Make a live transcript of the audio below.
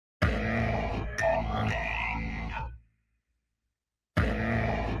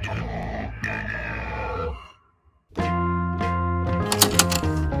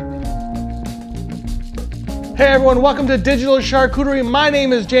Hey everyone, welcome to Digital Charcuterie. My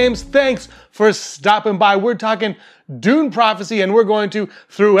name is James. Thanks for stopping by. We're talking Dune Prophecy, and we're going to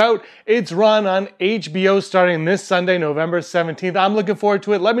throughout its run on HBO starting this Sunday, November 17th. I'm looking forward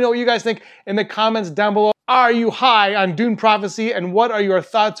to it. Let me know what you guys think in the comments down below. Are you high on Dune Prophecy, and what are your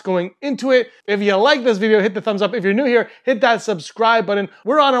thoughts going into it? If you like this video, hit the thumbs up. If you're new here, hit that subscribe button.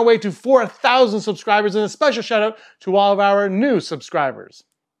 We're on our way to 4,000 subscribers, and a special shout out to all of our new subscribers.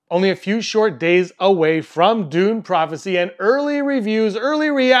 Only a few short days away from Dune Prophecy, and early reviews, early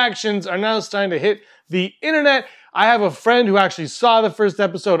reactions are now starting to hit the internet. I have a friend who actually saw the first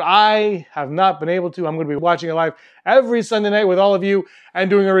episode. I have not been able to. I'm going to be watching it live every Sunday night with all of you and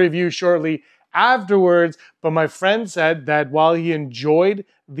doing a review shortly afterwards. But my friend said that while he enjoyed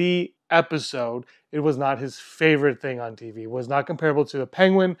the episode, it was not his favorite thing on TV. It was not comparable to The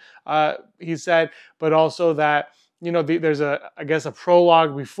Penguin, he said, but also that there's I guess a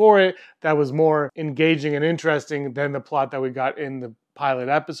prologue before it that was more engaging and interesting than the plot that we got in the pilot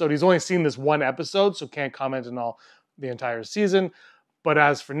episode. He's only seen this one episode, so can't comment on the entire season. But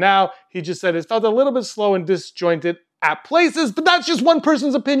as for now, he just said it felt a little bit slow and disjointed at places, but that's just one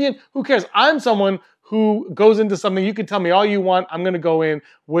person's opinion. Who cares? I'm someone who goes into something. You can tell me all you want. I'm going to go in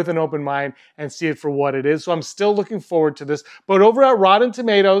with an open mind and see it for what it is. So I'm still looking forward to this. But over at Rotten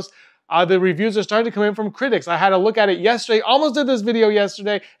Tomatoes, the reviews are starting to come in from critics. I had a look at it yesterday, almost did this video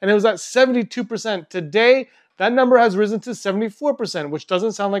yesterday, and it was at 72%. Today, that number has risen to 74%, which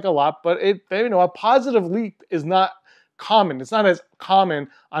doesn't sound like a lot, but a positive leap is not common. It's not as common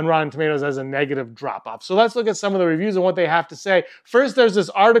on Rotten Tomatoes as a negative drop-off. So let's look at some of the reviews and what they have to say. First, there's this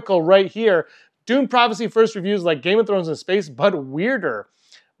article right here, Dune Prophecy first reviews like Game of Thrones in space, but weirder,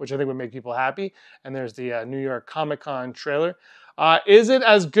 which I think would make people happy. And there's the New York Comic-Con trailer. Is it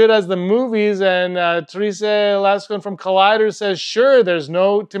as good as the movies? And Therese Lascon from Collider says, sure, there's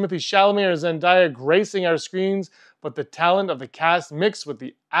no Timothée Chalamet or Zendaya gracing our screens, but the talent of the cast mixed with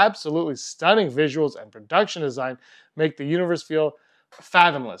the absolutely stunning visuals and production design make the universe feel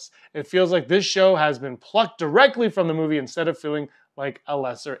fathomless. It feels like this show has been plucked directly from the movie instead of feeling like a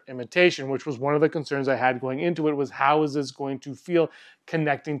lesser imitation, which was one of the concerns I had going into it, was how is this going to feel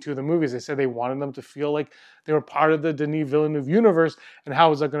connecting to the movies? They said they wanted them to feel like they were part of the Denis Villeneuve universe, and how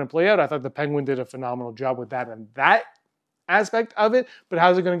is that going to play out? I thought The Penguin did a phenomenal job with that and that aspect of it, but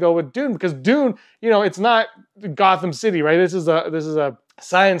how's it going to go with Dune? Because Dune, it's not Gotham City, right? This is a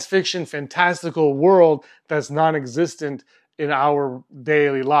science fiction fantastical world that's non-existent in our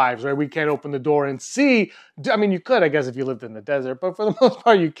daily lives, right? We can't open the door and see. I mean, you could, I guess, if you lived in the desert, but for the most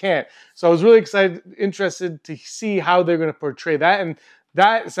part, you can't. So I was really interested to see how they're going to portray that, and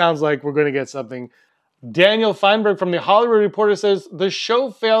that sounds like we're going to get something. Daniel Feinberg from The Hollywood Reporter says, the show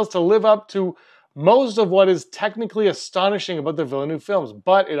fails to live up to most of what is technically astonishing about the Villeneuve films,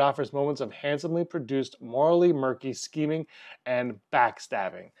 but it offers moments of handsomely produced, morally murky scheming and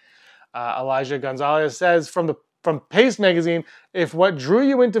backstabbing. Elijah Gonzalez says, from Paste Magazine, if what drew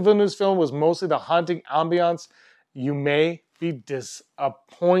you into Villeneuve's film was mostly the haunting ambiance, you may be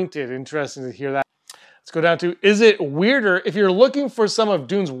disappointed. Interesting to hear that. Let's go down to, is it weirder? If you're looking for some of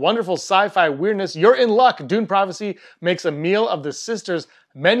Dune's wonderful sci-fi weirdness, you're in luck. Dune Prophecy makes a meal of the sisters'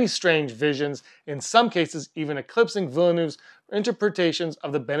 many strange visions, in some cases even eclipsing Villeneuve's interpretations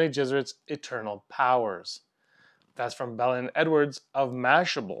of the Bene Gesserit's eternal powers. That's from Belen Edwards of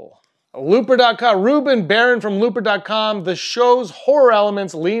Mashable. Looper.com, Ruben Barron from Looper.com, the show's horror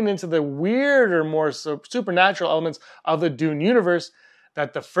elements lean into the weirder, more supernatural elements of the Dune universe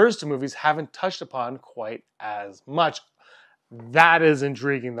that the first two movies haven't touched upon quite as much. That is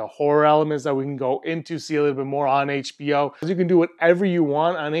intriguing. The horror elements that we can go into, see a little bit more on HBO. You can do whatever you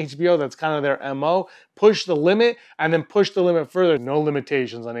want on HBO. That's kind of their MO. Push the limit and then push the limit further. No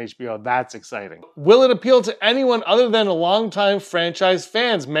limitations on HBO. That's exciting. Will it appeal to anyone other than longtime franchise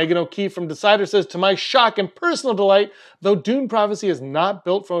fans? Megan O'Keefe from Decider says, to my shock and personal delight, though Dune Prophecy is not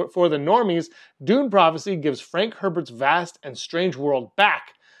built for the normies, Dune Prophecy gives Frank Herbert's vast and strange world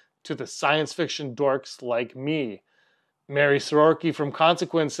back to the science fiction dorks like me. Mary Sororki from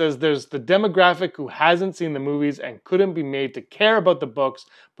Consequence says there's the demographic who hasn't seen the movies and couldn't be made to care about the books,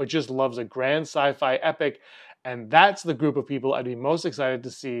 but just loves a grand sci-fi epic. And that's the group of people I'd be most excited to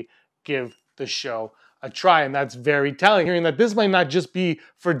see give the show a try. And that's very telling. Hearing that this might not just be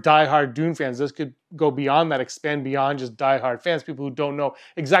for diehard Dune fans. This could go beyond that, expand beyond just diehard fans, people who don't know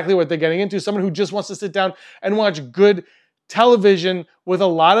exactly what they're getting into. Someone who just wants to sit down and watch good television with a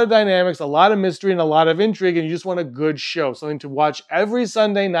lot of dynamics, a lot of mystery, and a lot of intrigue, and you just want a good show, something to watch every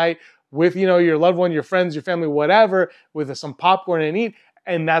Sunday night with, your loved one, your friends, your family, whatever, with some popcorn and eat.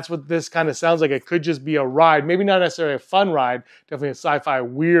 And that's what this kind of sounds like. It could just be a ride, maybe not necessarily a fun ride, definitely a sci-fi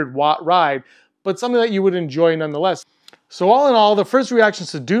weird ride, but something that you would enjoy nonetheless. So all in all, the first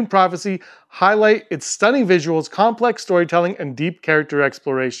reactions to Dune Prophecy highlight its stunning visuals, complex storytelling, and deep character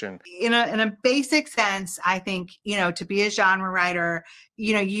exploration. In a basic sense, I think, to be a genre writer,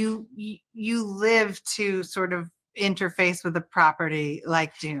 you live to sort of interface with a property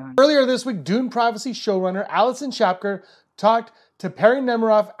like Dune. Earlier this week, Dune Prophecy showrunner Alison Shapker talked to Perry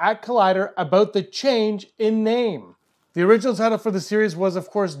Nemiroff at Collider about the change in name. The original title for the series was, of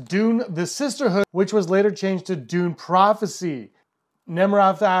course, Dune: The Sisterhood, which was later changed to Dune Prophecy.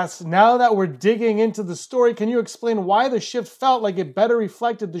 Nemiroff asks, now that we're digging into the story, can you explain why the shift felt like it better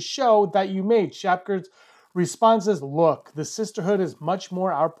reflected the show that you made? Shapker's response is, look, the Sisterhood is much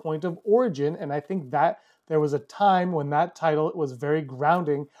more our point of origin, and I think that there was a time when that title was very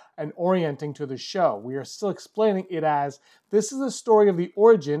grounding and orienting to the show. We are still explaining it as, this is the story of the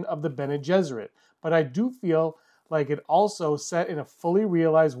origin of the Bene Gesserit, but I do feel like it also set in a fully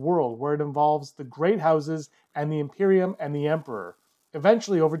realized world where it involves the great houses and the Imperium and the Emperor.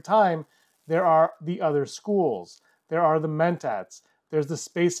 Eventually, over time, there are the other schools. There are the Mentats. There's the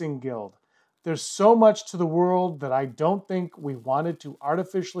Spacing Guild. There's so much to the world that I don't think we wanted to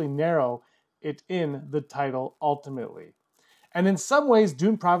artificially narrow it in the title ultimately. And in some ways,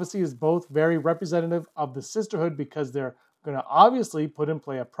 Dune Prophecy is both very representative of the Sisterhood because they're going to obviously put in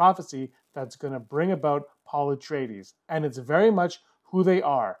play a prophecy that's going to bring about Paul Atreides, and it's very much who they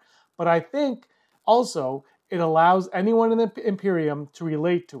are. But I think also it allows anyone in the Imperium to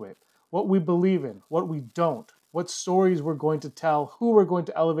relate to it, what we believe in, what we don't, what stories we're going to tell, who we're going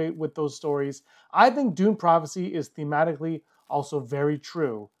to elevate with those stories. I think Dune Prophecy is thematically also very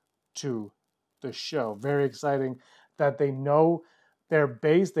true to the show. Very exciting that they know their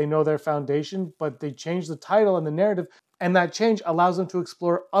base, they know their foundation, but they change the title and the narrative, and that change allows them to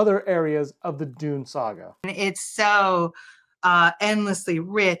explore other areas of the Dune saga. It's so endlessly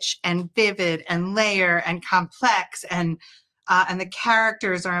rich and vivid and layered and complex, and the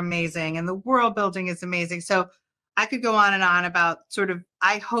characters are amazing and the world building is amazing. So I could go on and on about sort of,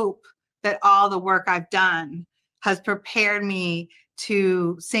 I hope that all the work I've done has prepared me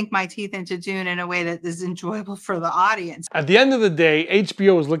to sink my teeth into Dune in a way that is enjoyable for the audience. At the end of the day,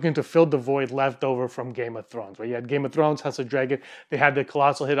 HBO was looking to fill the void left over from Game of Thrones, right? You had Game of Thrones, House of Dragon. They had the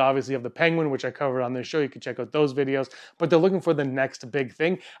colossal hit, obviously, of The Penguin, which I covered on this show. You can check out those videos. But they're looking for the next big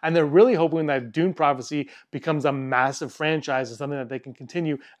thing. And they're really hoping that Dune Prophecy becomes a massive franchise and something that they can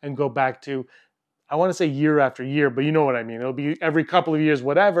continue and go back to. I want to say year after year, but you know what I mean. It'll be every couple of years,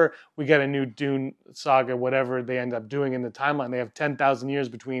 whatever, we get a new Dune saga, whatever they end up doing in the timeline. They have 10,000 years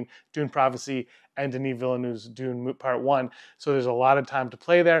between Dune Prophecy and Denis Villeneuve's Dune Part 1. So there's a lot of time to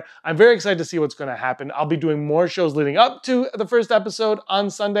play there. I'm very excited to see what's going to happen. I'll be doing more shows leading up to the first episode on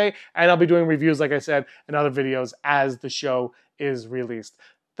Sunday, and I'll be doing reviews, like I said, and other videos as the show is released.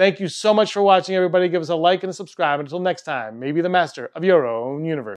 Thank you so much for watching, everybody. Give us a like and a subscribe. Until next time, may be the master of your own universe.